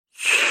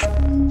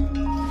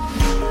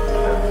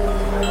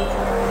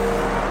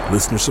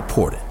Listener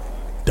supported.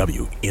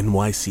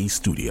 WNYC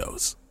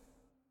Studios.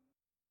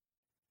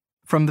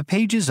 From the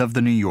pages of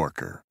The New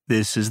Yorker,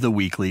 this is the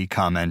Weekly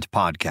Comment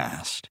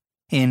Podcast.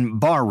 In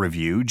Barr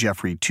Review,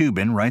 Jeffrey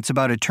Toobin writes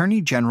about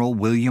Attorney General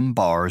William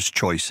Barr's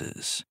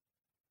choices.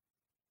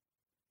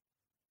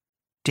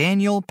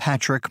 Daniel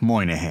Patrick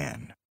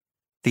Moynihan,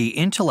 the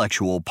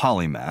intellectual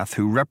polymath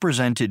who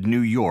represented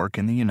New York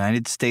in the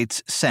United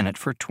States Senate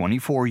for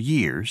 24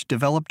 years,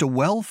 developed a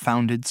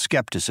well-founded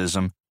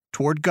skepticism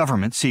toward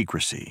government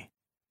secrecy.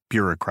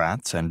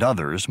 Bureaucrats and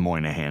others,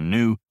 Moynihan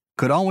knew,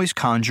 could always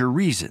conjure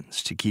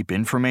reasons to keep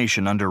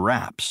information under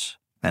wraps,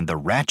 and the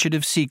ratchet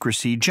of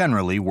secrecy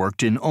generally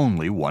worked in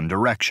only one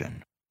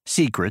direction.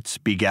 Secrets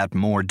begat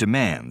more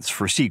demands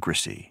for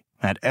secrecy,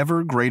 at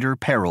ever greater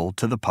peril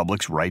to the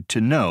public's right to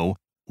know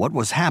what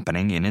was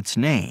happening in its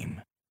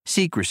name.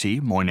 Secrecy,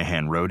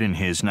 Moynihan wrote in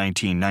his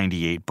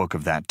 1998 book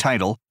of that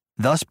title,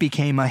 thus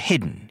became a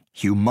hidden,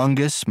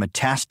 humongous,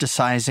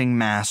 metastasizing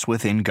mass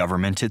within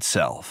government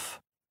itself.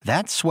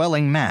 That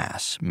swelling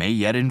mass may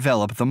yet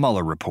envelop the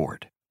Mueller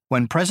report.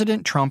 When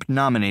President Trump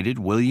nominated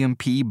William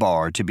P.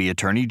 Barr to be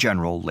Attorney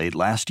General late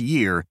last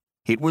year,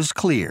 it was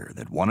clear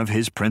that one of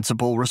his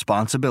principal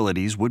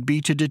responsibilities would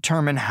be to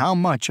determine how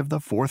much of the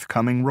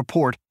forthcoming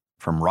report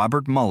from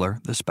Robert Mueller,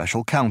 the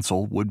special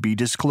counsel, would be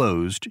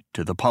disclosed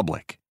to the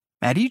public.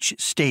 At each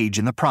stage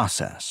in the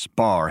process,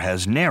 Barr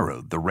has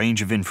narrowed the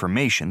range of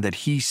information that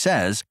he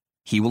says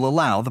he will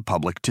allow the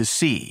public to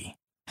see.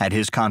 At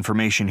his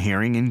confirmation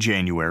hearing in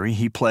January,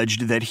 he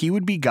pledged that he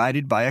would be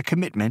guided by a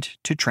commitment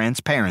to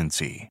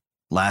transparency.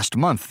 Last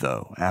month,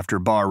 though, after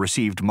Barr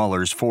received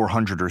Mueller's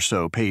 400 or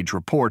so page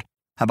report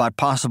about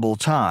possible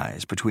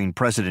ties between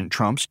President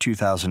Trump's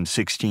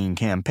 2016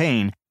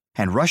 campaign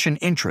and Russian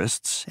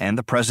interests and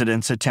the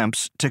president's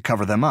attempts to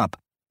cover them up,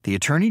 the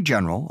Attorney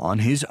General, on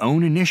his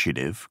own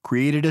initiative,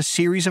 created a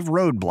series of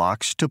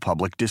roadblocks to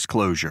public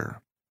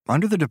disclosure.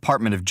 Under the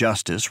Department of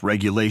Justice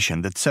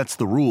regulation that sets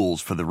the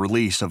rules for the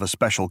release of a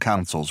special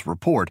counsel's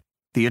report,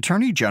 the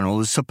Attorney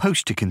General is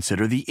supposed to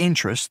consider the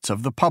interests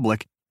of the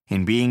public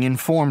in being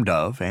informed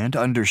of and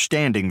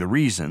understanding the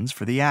reasons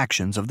for the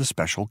actions of the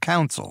special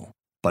counsel.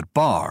 But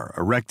Barr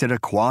erected a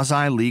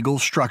quasi-legal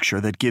structure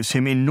that gives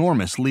him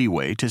enormous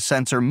leeway to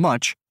censor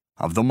much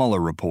of the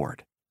Mueller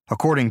report.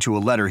 According to a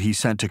letter he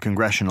sent to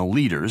congressional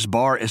leaders,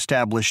 Barr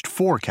established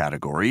 4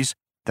 categories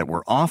that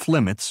were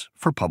off-limits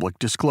for public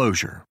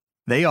disclosure.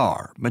 They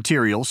are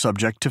material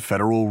subject to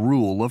Federal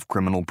Rule of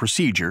Criminal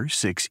Procedure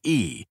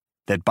 6E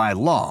that by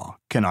law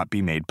cannot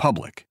be made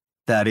public.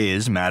 That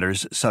is,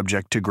 matters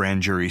subject to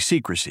grand jury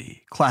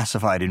secrecy,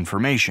 classified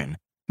information,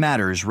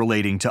 matters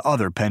relating to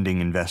other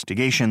pending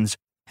investigations,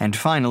 and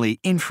finally,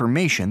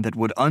 information that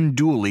would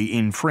unduly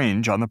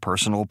infringe on the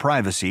personal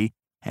privacy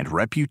and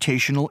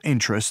reputational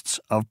interests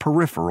of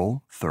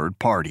peripheral third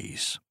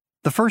parties.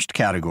 The first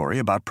category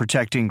about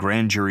protecting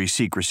grand jury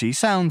secrecy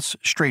sounds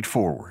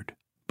straightforward,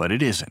 but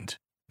it isn't.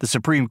 The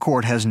Supreme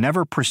Court has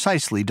never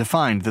precisely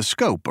defined the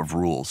scope of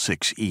Rule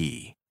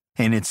 6E.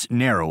 In its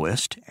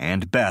narrowest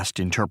and best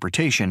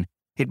interpretation,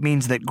 it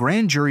means that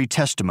grand jury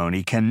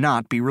testimony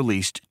cannot be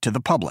released to the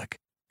public,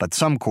 but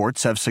some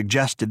courts have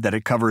suggested that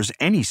it covers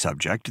any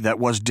subject that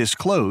was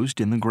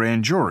disclosed in the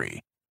grand jury,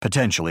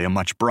 potentially a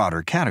much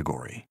broader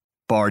category.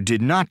 Barr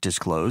did not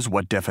disclose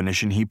what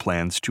definition he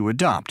plans to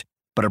adopt,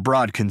 but a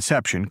broad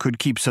conception could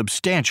keep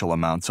substantial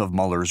amounts of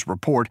Mueller's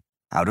report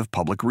out of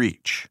public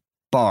reach.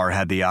 Barr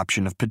had the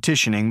option of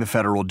petitioning the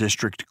Federal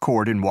District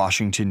Court in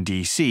Washington,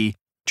 D.C.,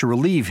 to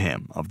relieve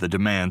him of the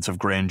demands of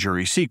grand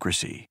jury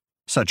secrecy.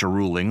 Such a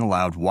ruling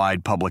allowed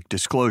wide public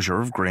disclosure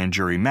of grand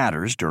jury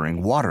matters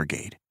during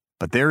Watergate,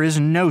 but there is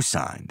no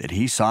sign that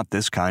he sought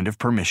this kind of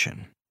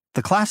permission.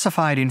 The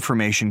classified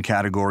information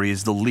category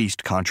is the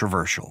least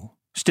controversial.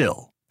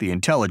 Still, the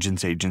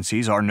intelligence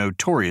agencies are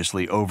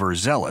notoriously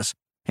overzealous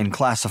in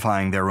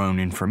classifying their own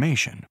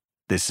information.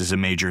 This is a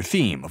major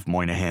theme of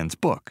Moynihan's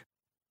book.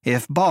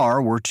 If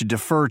Barr were to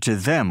defer to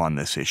them on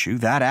this issue,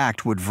 that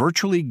act would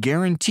virtually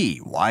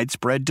guarantee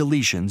widespread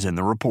deletions in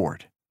the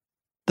report.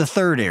 The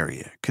third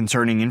area,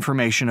 concerning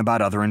information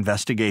about other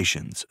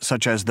investigations,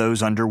 such as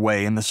those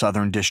underway in the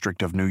Southern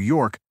District of New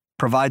York,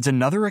 provides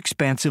another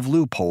expansive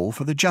loophole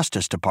for the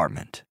Justice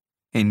Department.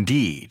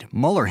 Indeed,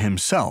 Mueller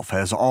himself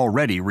has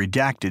already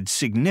redacted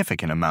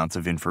significant amounts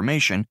of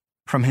information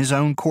from his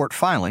own court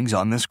filings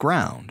on this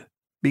ground.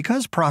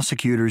 Because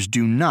prosecutors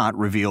do not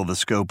reveal the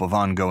scope of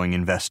ongoing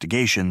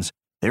investigations,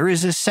 there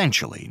is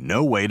essentially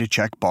no way to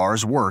check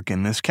Barr's work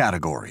in this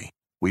category.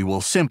 We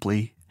will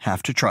simply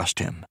have to trust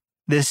him.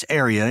 This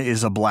area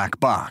is a black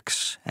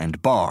box,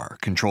 and Barr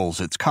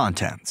controls its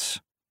contents.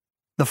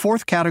 The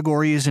fourth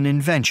category is an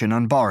invention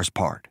on Barr's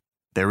part.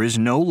 There is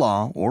no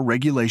law or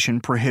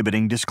regulation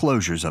prohibiting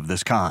disclosures of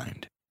this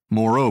kind.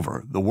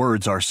 Moreover, the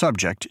words are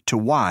subject to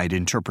wide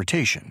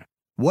interpretation.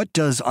 What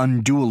does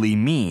unduly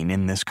mean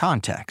in this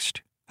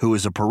context? Who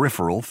is a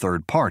peripheral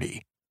third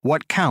party?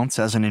 What counts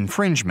as an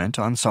infringement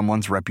on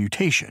someone's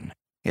reputation?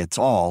 It's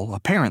all,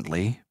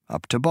 apparently,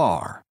 up to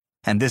Barr.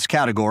 And this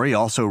category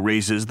also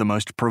raises the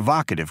most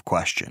provocative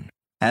question.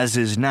 As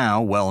is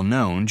now well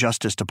known,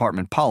 Justice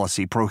Department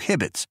policy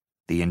prohibits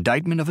the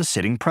indictment of a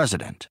sitting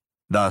president.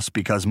 Thus,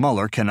 because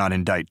Mueller cannot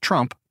indict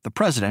Trump, the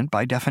president,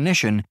 by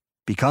definition,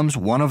 becomes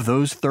one of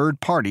those third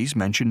parties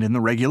mentioned in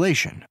the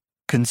regulation.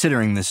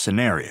 Considering this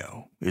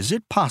scenario, is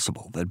it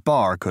possible that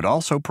Barr could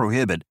also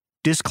prohibit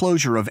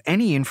disclosure of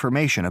any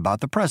information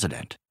about the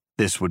president?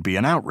 This would be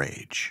an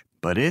outrage,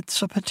 but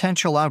it's a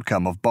potential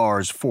outcome of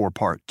Barr's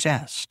four-part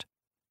test.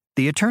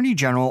 The Attorney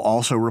General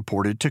also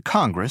reported to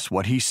Congress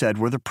what he said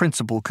were the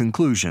principal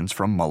conclusions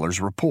from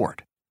Mueller's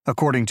report.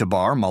 According to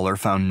Barr, Mueller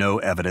found no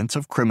evidence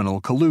of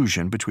criminal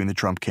collusion between the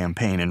Trump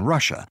campaign and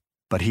Russia,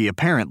 but he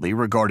apparently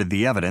regarded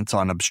the evidence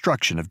on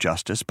obstruction of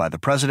justice by the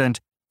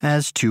president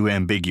as too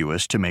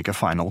ambiguous to make a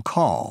final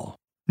call.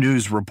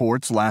 News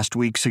reports last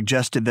week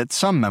suggested that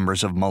some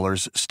members of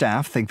Mueller's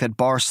staff think that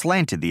Barr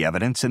slanted the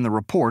evidence in the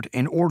report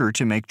in order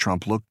to make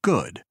Trump look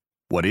good.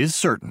 What is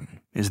certain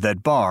is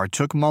that Barr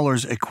took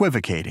Mueller's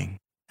equivocating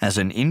as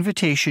an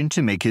invitation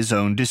to make his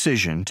own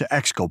decision to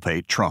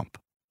exculpate Trump.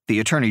 The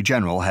Attorney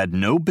General had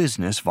no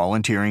business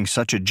volunteering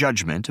such a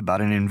judgment about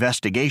an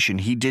investigation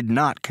he did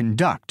not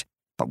conduct,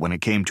 but when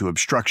it came to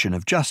obstruction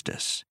of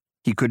justice,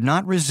 he could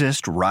not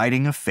resist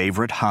riding a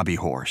favorite hobby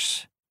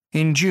horse.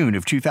 In June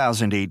of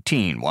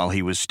 2018, while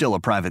he was still a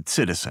private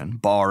citizen,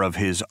 Barr, of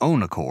his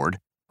own accord,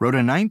 wrote a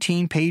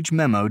 19-page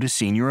memo to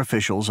senior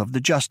officials of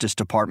the Justice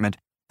Department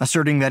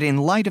asserting that in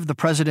light of the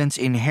president's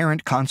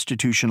inherent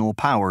constitutional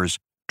powers,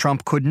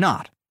 Trump could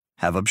not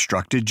have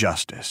obstructed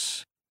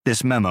justice.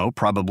 This memo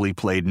probably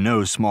played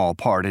no small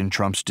part in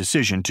Trump's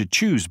decision to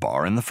choose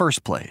Barr in the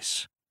first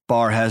place.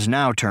 Barr has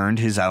now turned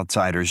his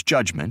outsider's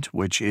judgment,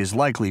 which is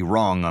likely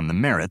wrong on the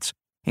merits,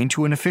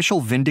 into an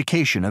official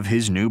vindication of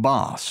his new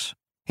boss.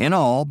 In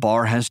all,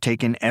 Barr has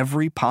taken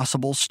every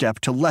possible step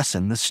to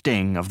lessen the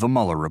sting of the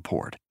Mueller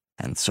report,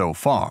 and so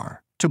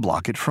far, to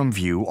block it from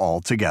view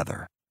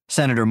altogether.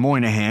 Senator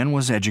Moynihan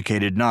was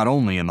educated not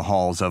only in the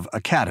halls of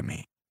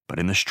Academy, but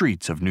in the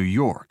streets of New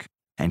York,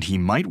 and he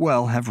might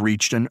well have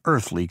reached an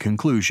earthly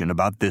conclusion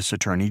about this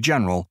Attorney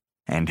General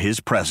and his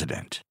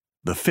president.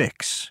 The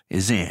fix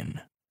is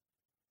in.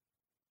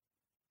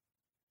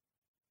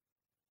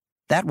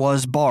 That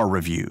was Barr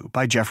Review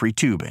by Jeffrey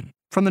Toobin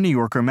from The New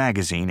Yorker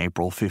magazine,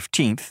 April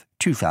 15,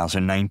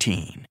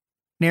 2019.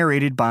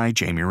 Narrated by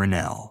Jamie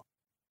Rennell.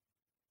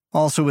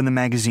 Also in the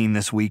magazine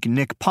this week,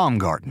 Nick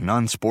Baumgarten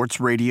on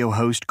sports radio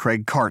host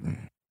Craig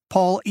Carton,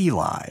 Paul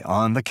Eli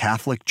on the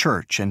Catholic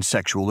Church and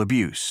sexual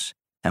abuse,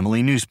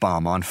 Emily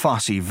Nussbaum on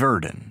Fosse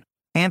Verdon,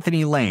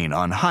 Anthony Lane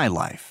on High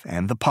Life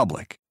and the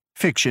Public,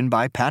 fiction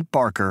by Pat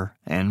Barker,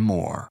 and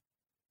more.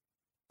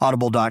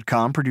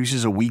 Audible.com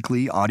produces a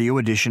weekly audio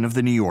edition of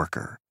The New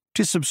Yorker.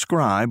 To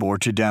subscribe or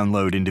to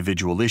download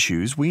individual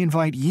issues, we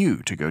invite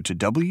you to go to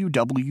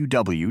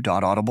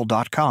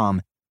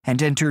www.audible.com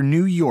and enter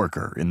New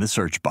Yorker in the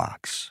search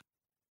box.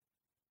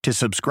 To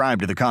subscribe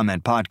to the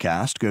Comment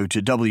Podcast, go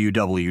to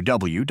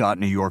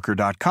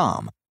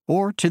www.newyorker.com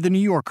or to the New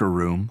Yorker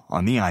Room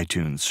on the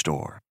iTunes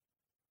Store.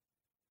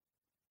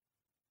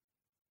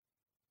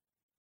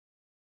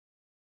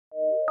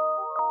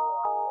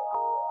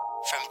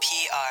 From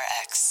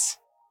PRX.